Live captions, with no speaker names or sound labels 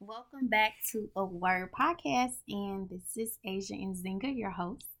welcome back to a Word Podcast. And this is Asia and Zinga, your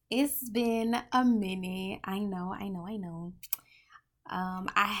host. It's been a minute. I know.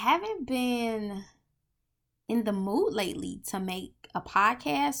 I haven't been in the mood lately to make a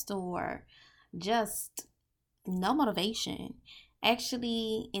podcast or just no motivation.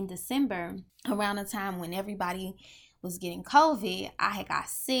 Actually, in December, around the time when everybody was getting COVID, I had got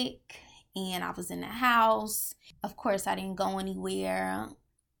sick and I was in the house. Of course, I didn't go anywhere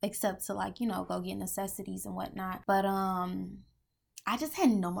except to go get necessities and whatnot. But I just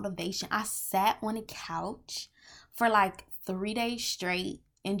had no motivation. I sat on a couch for like 3 days straight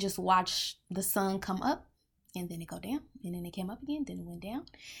and just watched the sun come up and then it go down and then it came up again, then it went down.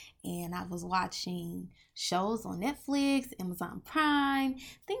 And I was watching shows on Netflix, Amazon Prime,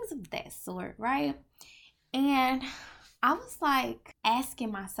 things of that sort, right? And I was like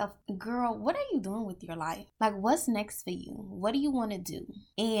asking myself, girl, what are you doing with your life? Like, what's next for you? What do you want to do?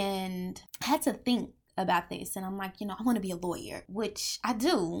 And I had to think about this. And I'm like, I want to be a lawyer, which I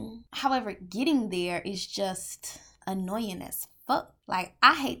do. However, getting there is just annoying as fuck. Like,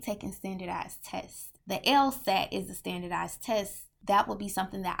 I hate taking standardized tests. The LSAT is a standardized test. That would be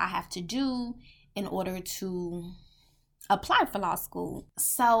something that I have to do in order to apply for law school.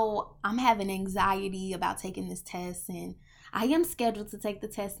 So I'm having anxiety about taking this test, and I am scheduled to take the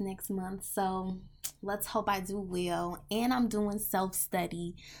test next month. So let's hope I do well. And I'm doing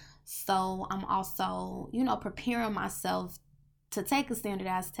self-study. So I'm also, preparing myself to take a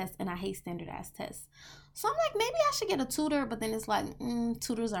standardized test, and I hate standardized tests. So I'm like, maybe I should get a tutor, but then it's like,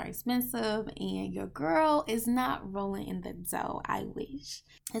 tutors are expensive, and your girl is not rolling in the dough. I wish.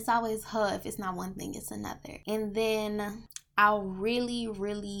 It's always her. If it's not one thing, it's another. And then I really,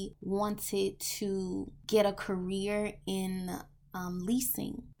 really wanted to get a career in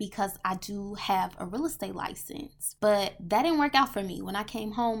leasing because I do have a real estate license, but that didn't work out for me. When I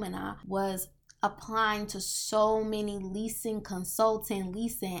came home and I was applying to so many leasing consultant,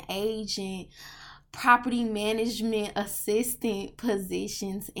 leasing agent, property management assistant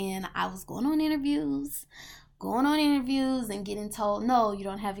positions, and I was going on interviews and getting told, no, you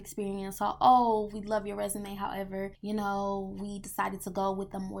don't have experience, or, oh, we love your resume, however, we decided to go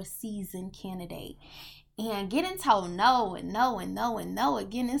with a more seasoned candidate. And getting told no and no and no and no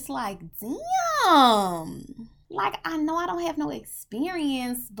again, it's like, damn. Like, I know I don't have no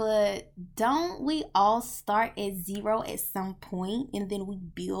experience, but don't we all start at zero at some point and then we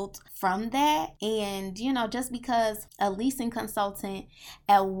build from that? And, just because a leasing consultant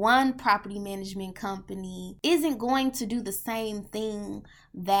at one property management company isn't going to do the same thing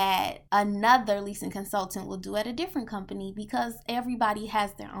that another leasing consultant will do at a different company, because everybody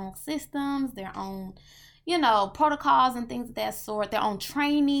has their own systems, their own protocols and things of that sort, their own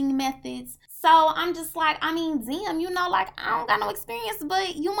training methods. So I'm just like, damn, I don't got no experience,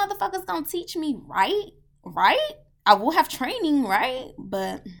 but you motherfuckers gonna teach me, right? I will have training, right?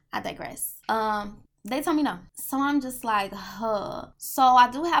 But I digress. They told me no. So I'm just like, So I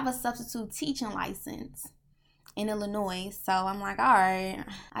do have a substitute teaching license in Illinois. So I'm like, all right,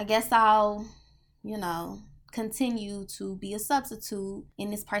 I guess I'll, continue to be a substitute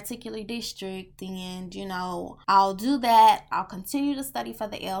in this particular district, and I'll do that. I'll continue to study for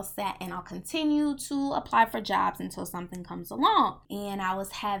the LSAT, and I'll continue to apply for jobs until something comes along. And I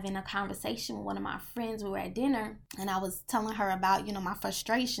was having a conversation with one of my friends. We were at dinner, and I was telling her about my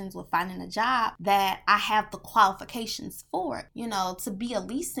frustrations with finding a job that I have the qualifications for. To be a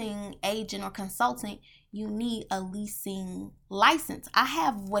leasing agent or consultant, you need a leasing license. I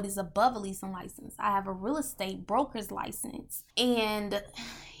have what is above a leasing license. I have a real estate broker's license. And,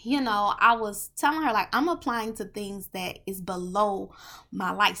 I was telling her, like, I'm applying to things that is below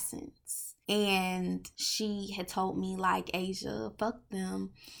my license. And she had told me, like, Asia, fuck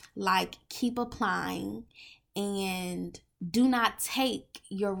them. Like, keep applying and do not take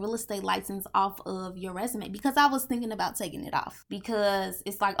your real estate license off of your resume, because I was thinking about taking it off, because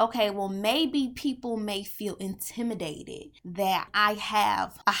it's like, okay, well, maybe people may feel intimidated that I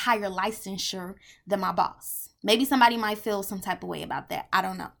have a higher licensure than my boss. Maybe somebody might feel some type of way about that. I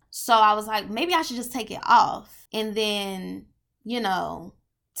don't know. So I was like, maybe I should just take it off and then,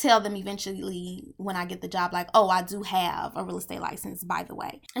 tell them eventually when I get the job, like, oh, I do have a real estate license, by the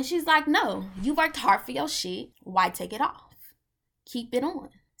way. And she's like, no, you worked hard for your shit. Why take it off? Keep it on.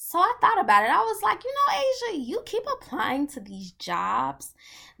 So I thought about it. I was like, Asia, you keep applying to these jobs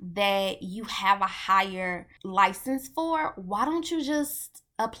that you have a higher license for. Why don't you just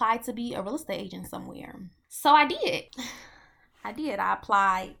apply to be a real estate agent somewhere? So I did. I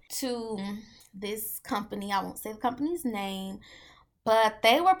applied to this company. I won't say the company's name, but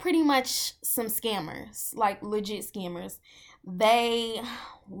they were pretty much some scammers, like legit scammers. they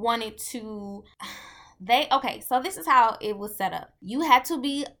wanted to so this is how it was set up. You had to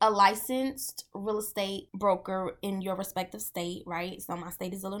be a licensed real estate broker in your respective state, right? So my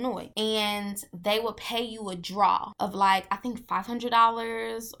state is Illinois. And they would pay you a draw of like, I think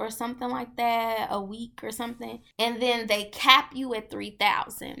 $500 or something like that a week or something. And then they cap you at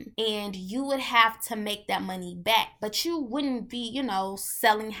 $3,000. And you would have to make that money back. But you wouldn't be,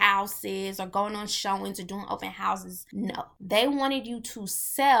 selling houses or going on showings or doing open houses. No. They wanted you to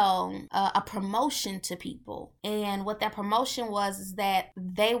sell a promotion to people, and what that promotion was is that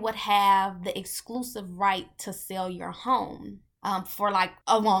they would have the exclusive right to sell your home for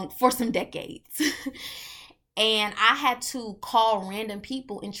some decades. And I had to call random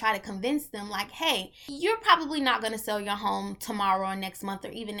people and try to convince them like, hey, you're probably not going to sell your home tomorrow or next month or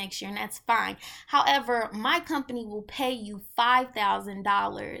even next year, and that's fine. However, my company will pay you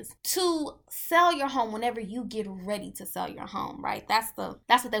 $5,000 to sell your home whenever you get ready to sell your home, right? That's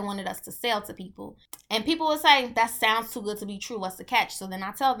what they wanted us to sell to people. And people would say, that sounds too good to be true. What's the catch? So then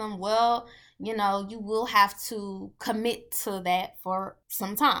I tell them, well, you will have to commit to that for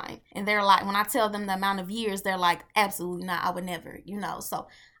some time. And they're like, when I tell them the amount of years, they're like, absolutely not. I would never, So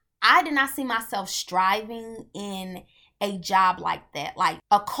I did not see myself striving in a job like that, like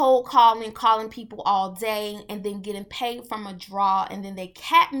a cold calling people all day and then getting paid from a draw, and then they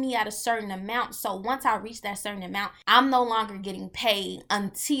cap me at a certain amount. So once I reach that certain amount, I'm no longer getting paid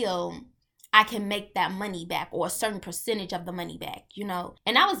until I can make that money back, or a certain percentage of the money back,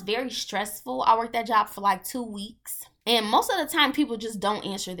 And that was very stressful. I worked that job for like 2 weeks. And most of the time, people just don't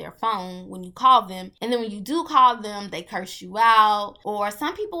answer their phone when you call them. And then when you do call them, they curse you out. Or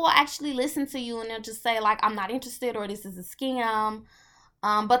some people will actually listen to you and they'll just say, like, I'm not interested, or this is a scam.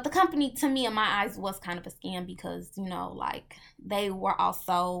 But the company, to me, in my eyes, was kind of a scam because, they were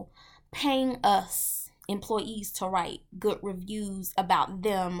also paying us employees to write good reviews about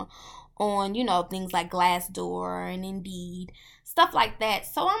them on, things like Glassdoor and Indeed, stuff like that.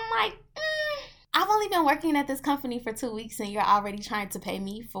 So I'm like, I've only been working at this company for 2 weeks and you're already trying to pay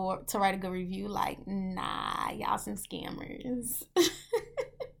me to write a good review. Like, nah, y'all some scammers.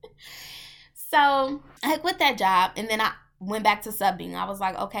 So I quit that job, and then I went back to subbing. I was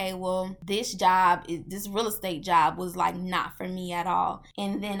like, okay, well, this real estate job was like not for me at all.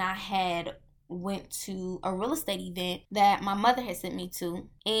 And then I had went to a real estate event that my mother had sent me to,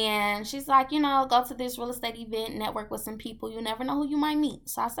 and she's like, go to this real estate event, network with some people, you never know who you might meet.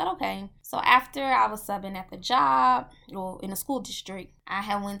 So I said, okay. So after I was subbing at the job, or in the school district, I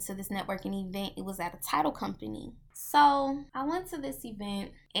had went to this networking event. It was at a title company. So I went to this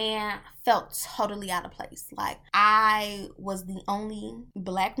event and felt totally out of place. Like, I was the only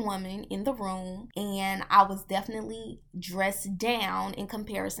Black woman in the room, and I was definitely dressed down in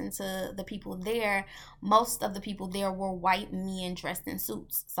comparison to the people there. Most of the people there were white men dressed in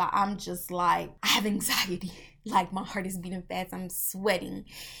suits. So I'm just like, I have anxiety. Like, my heart is beating fast. I'm sweating.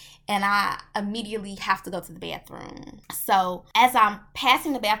 And I immediately have to go to the bathroom. So as I'm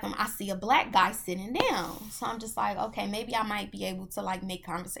passing the bathroom, I see a Black guy sitting down. So I'm just like, okay, maybe I might be able to like make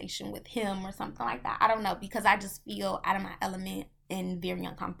conversation with him or something like that. I don't know, because I just feel out of my element and very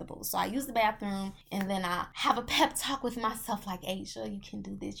uncomfortable. So I use the bathroom, and then I have a pep talk with myself like, Asia, you can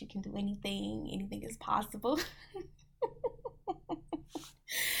do this. You can do anything. Anything is possible.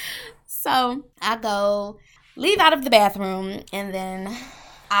 So I leave out of the bathroom, and then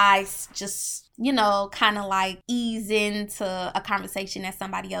I just, kind of like ease into a conversation that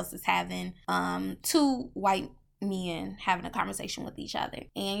somebody else is having. Two white men having a conversation with each other.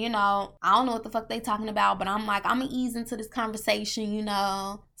 And, I don't know what the fuck they talking about, but I'm like, I'm going to ease into this conversation,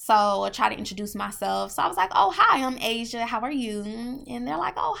 So I try to introduce myself. So I was like, oh, hi, I'm Asia. How are you? And they're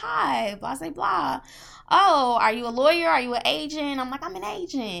like, oh, hi, blah, blah, blah. Oh, are you a lawyer? Are you an agent? I'm like, I'm an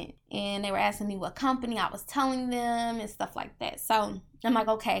agent. And they were asking me what company I was telling them and stuff like that. So I'm like,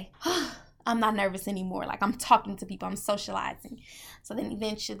 okay, I'm not nervous anymore. Like, I'm talking to people. I'm socializing. So then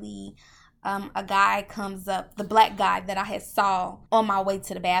eventually a guy comes up, the Black guy that I had saw on my way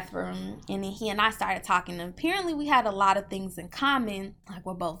to the bathroom, and then he and I started talking. And apparently we had a lot of things in common. Like,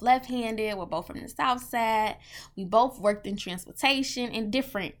 we're both left-handed, we're both from the South Side, we both worked in transportation, in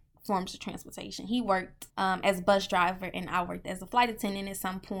different forms of transportation. He worked as a bus driver, and I worked as a flight attendant at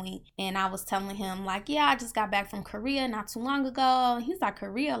some point. And I was telling him like, yeah, I just got back from Korea not too long ago. And he's like,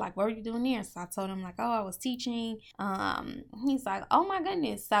 Korea? Like, what were you doing there? So I told him like, oh, I was teaching. He's like, oh my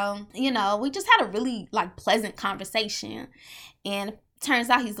goodness. So, we just had a really like pleasant conversation, and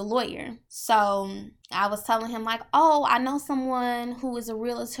turns out he's a lawyer. So I was telling him like, oh, I know someone who is a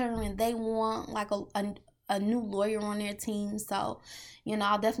realtor, and they want like a new lawyer on their team. So,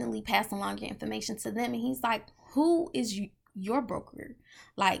 I'll definitely pass along your information to them. And he's like, who your broker?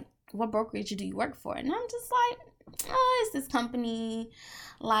 Like, what brokerage do you work for? And I'm just like, oh, it's this company.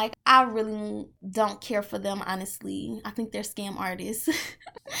 Like, I really don't care for them, honestly. I think they're scam artists.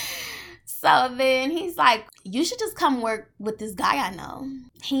 So then he's like, you should just come work with this guy I know.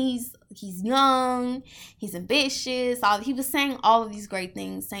 He's young, he's ambitious. He was saying all of these great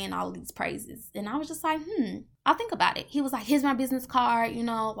things, saying all of these praises. And I was just like, I'll think about it. He was like, here's my business card,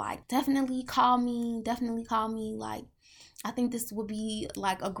 like, definitely call me. Like, I think this would be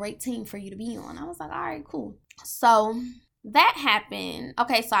like a great team for you to be on. I was like, all right, cool. So that happened.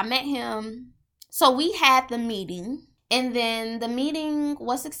 Okay, so I met him. So we had the meeting. And then the meeting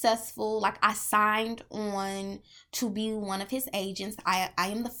was successful. Like, I signed on to be one of his agents. I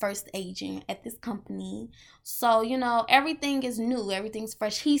am the first agent at this company. So, everything is new. Everything's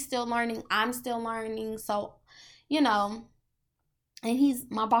fresh. He's still learning. I'm still learning. So, and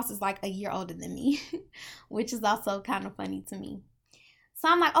my boss is like a year older than me, which is also kind of funny to me. So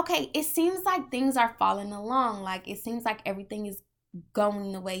I'm like, okay, it seems like things are falling along. Like, it seems like everything is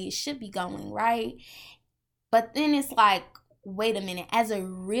going the way it should be going, right? But then it's like, wait a minute, as a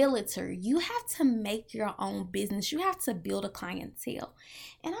realtor, you have to make your own business. You have to build a clientele.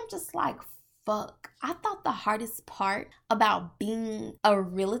 And I'm just like, fuck. I thought the hardest part about being a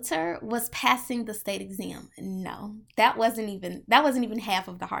realtor was passing the state exam. No, that wasn't even half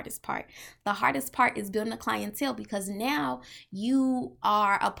of the hardest part. The hardest part is building a clientele, because now you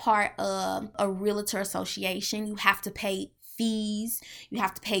are a part of a realtor association. You have to pay fees, you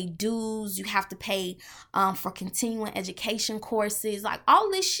have to pay dues, you have to pay for continuing education courses. Like, all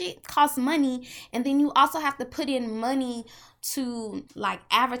this shit costs money. And then you also have to put in money to like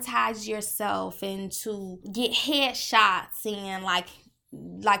advertise yourself and to get headshots, and like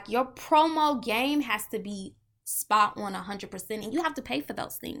your promo game has to be spot on 100%, and you have to pay for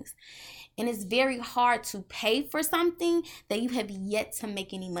those things. And it's very hard to pay for something that you have yet to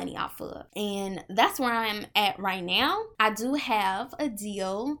make any money off of. And that's where I'm at right now. I do have a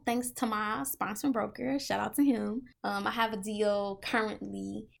deal, thanks to my sponsoring broker. Shout out to him. I have a deal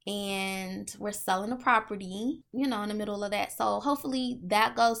currently, and we're selling a property, in the middle of that. So hopefully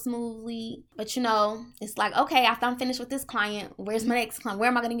that goes smoothly. But it's like, okay, after I'm finished with this client, where's my next client? Where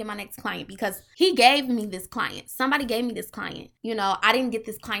am I going to get my next client? Because he gave me this client. Somebody gave me this client. I didn't get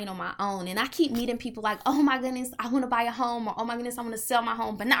this client on my own. And I keep meeting people like, oh my goodness, I want to buy a home, or oh my goodness, I want to sell my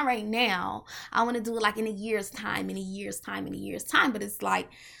home, but not right now. I want to do it like in a year's time. But it's like,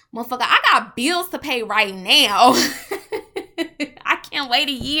 motherfucker, I got bills to pay right now. I can't wait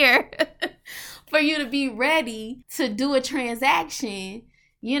a year for you to be ready to do a transaction.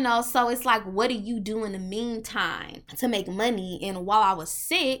 So it's like, what do you do in the meantime to make money? And while I was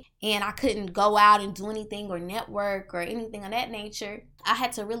sick and I couldn't go out and do anything or network or anything of that nature, I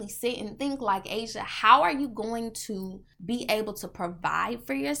had to really sit and think like, Asia, how are you going to be able to provide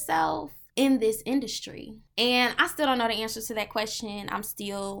for yourself in this industry? And I still don't know the answer to that question. I'm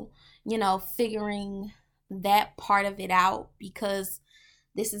still, figuring that part of it out, because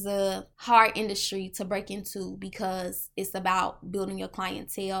this is a hard industry to break into, because it's about building your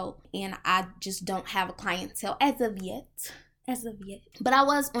clientele. And I just don't have a clientele as of yet. But I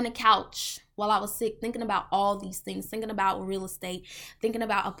was on the couch while I was sick, thinking about all these things, thinking about real estate, thinking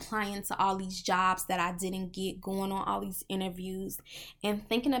about applying to all these jobs that I didn't get, going on all these interviews, and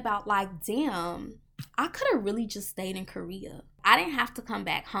thinking about like, damn, I could have really just stayed in Korea. I didn't have to come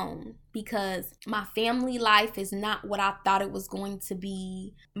back home, because my family life is not what I thought it was going to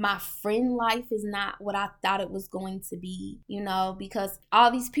be. My friend life is not what I thought it was going to be, because all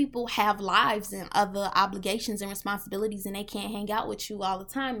these people have lives and other obligations and responsibilities, and they can't hang out with you all the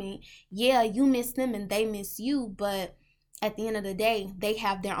time. And yeah, you miss them and they miss you, but at the end of the day, they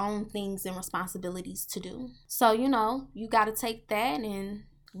have their own things and responsibilities to do. So, you got to take that and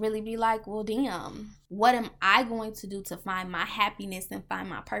really be like, well, damn, what am I going to do to find my happiness and find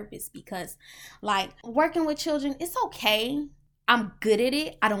my purpose? Because like, working with children, it's okay. I'm good at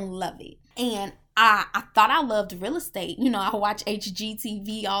it. I don't love it. And I thought I loved real estate. I watch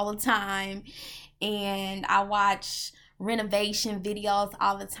HGTV all the time, and I watch renovation videos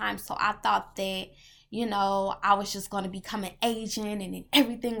all the time. So I thought that, I was just going to become an agent and then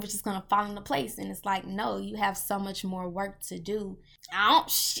everything was just going to fall into place. And it's like, no, you have so much more work to do. I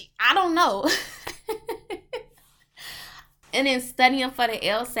don't know. And then studying for the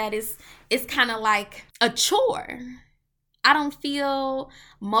LSAT is kind of like a chore. I don't feel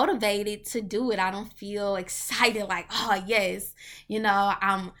motivated to do it. I don't feel excited like, oh, yes,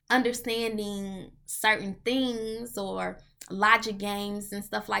 I'm understanding certain things or logic games and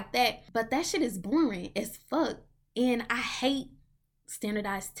stuff like that. But that shit is boring as fuck. And I hate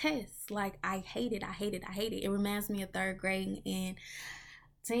standardized tests. Like, I hate it. It reminds me of third grade. And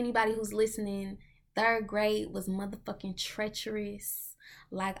to anybody who's listening, third grade was motherfucking treacherous.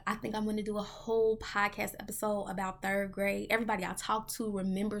 Like, I think I'm going to do a whole podcast episode about third grade. Everybody I talk to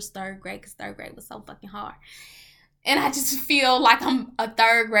remembers third grade because third grade was so fucking hard. And I just feel like I'm a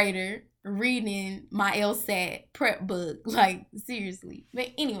third grader reading my LSAT prep book. Like, seriously.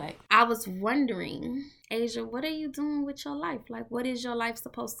 But anyway, I was wondering, Asia, what are you doing with your life? Like, what is your life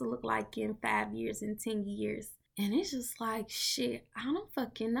supposed to look like in 5 years, in 10 years? And it's just like, shit, I don't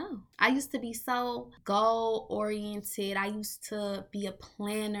fucking know. I used to be so goal-oriented. I used to be a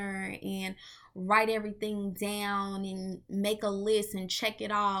planner and write everything down and make a list and check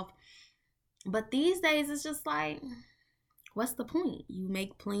it off. But these days, it's just like, what's the point? You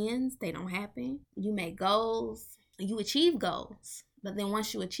make plans, they don't happen. You make goals, you achieve goals. But then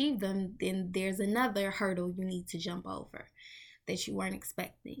once you achieve them, then there's another hurdle you need to jump over that you weren't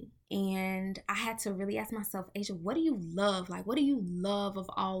expecting. And I had to really ask myself, Asia, what do you love? Like, what do you love of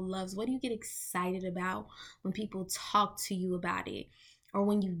all loves? What do you get excited about when people talk to you about it? Or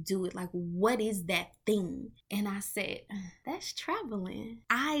when you do it, like, what is that thing? And I said, that's traveling.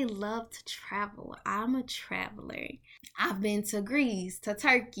 I love to travel. I'm a traveler. I've been to Greece, to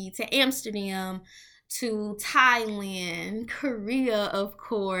Turkey, to Amsterdam, to Thailand, Korea, of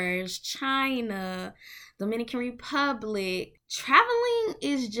course, China, Dominican Republic. Traveling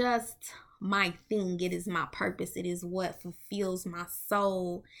is just my thing. It is my purpose. It is what fulfills my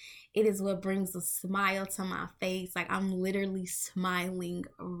soul. It is what brings a smile to my face. Like, I'm literally smiling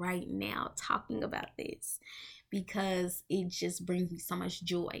right now talking about this because it just brings me so much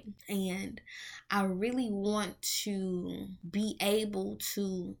joy. And I really want to be able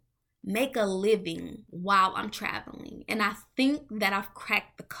to make a living while I'm traveling. And I think that I've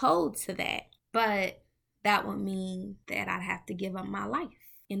cracked the code to that. But that would mean that I'd have to give up my life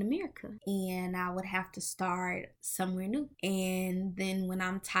in America, and I would have to start somewhere new. And then when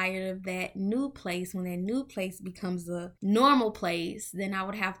I'm tired of that new place, when that new place becomes a normal place, then I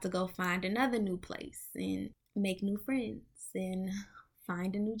would have to go find another new place and make new friends and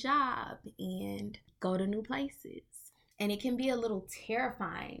find a new job and go to new places. And it can be a little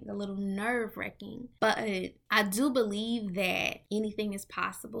terrifying, a little nerve-wracking. But I do believe that anything is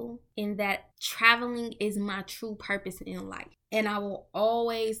possible and that traveling is my true purpose in life. And I will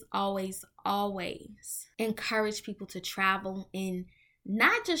always, always, always encourage people to travel, and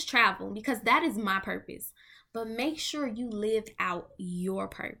not just travel, because that is my purpose. But make sure you live out your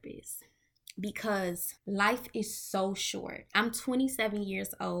purpose, because life is so short. I'm 27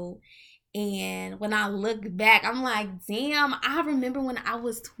 years old. And when I look back, I'm like, damn, I remember when I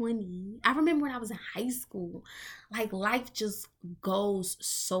was 20. I remember when I was in high school. Like, life just goes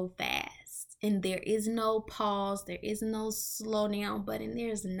so fast. And there is no pause. There is no slow down button.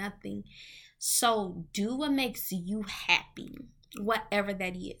 There's nothing. So do what makes you happy, whatever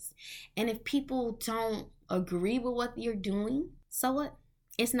that is. And if people don't agree with what you're doing, so what?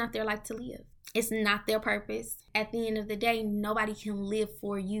 It's not their life to live. It's not their purpose. At the end of the day, nobody can live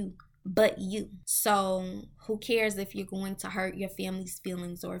for you but you. So who cares if you're going to hurt your family's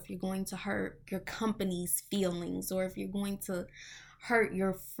feelings, or if you're going to hurt your company's feelings, or if you're going to hurt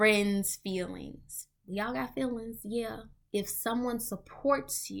your friends' feelings? We all got feelings, yeah. If someone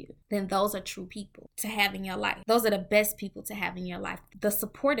supports you, then those are true people to have in your life. Those are the best people to have in your life, the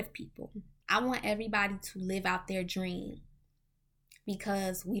supportive people. I want everybody to live out their dream,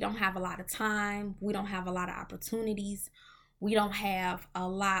 because we don't have a lot of time. We don't have a lot of opportunities. We don't have a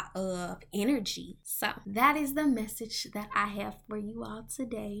lot of energy. So that is the message that I have for you all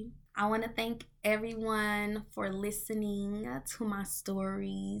today. I want to thank everyone for listening to my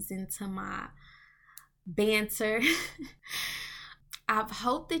stories and to my banter. I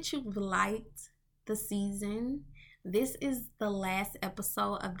hope that you've liked the season. This is the last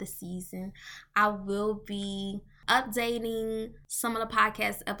episode of the season. I will be updating some of the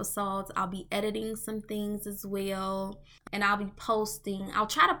podcast episodes. I'll be editing some things as well. And I'll be posting. I'll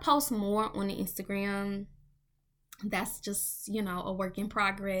try to post more on the Instagram. That's just, a work in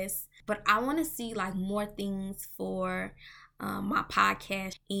progress. But I want to see like more things for my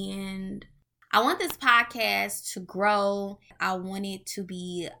podcast. And I want this podcast to grow. I want it to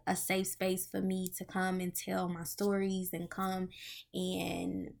be a safe space for me to come and tell my stories and come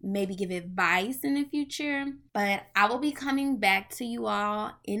and maybe give advice in the future. But I will be coming back to you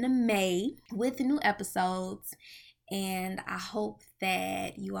all in May with new episodes. And I hope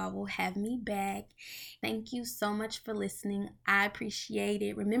that you all will have me back. Thank you so much for listening. I appreciate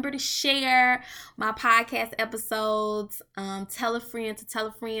it. Remember to share my podcast episodes. Tell a friend to tell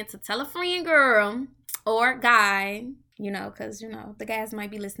a friend to tell a friend, girl or guy. because, the guys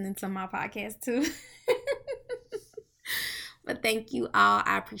might be listening to my podcast too. But thank you all.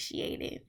 I appreciate it.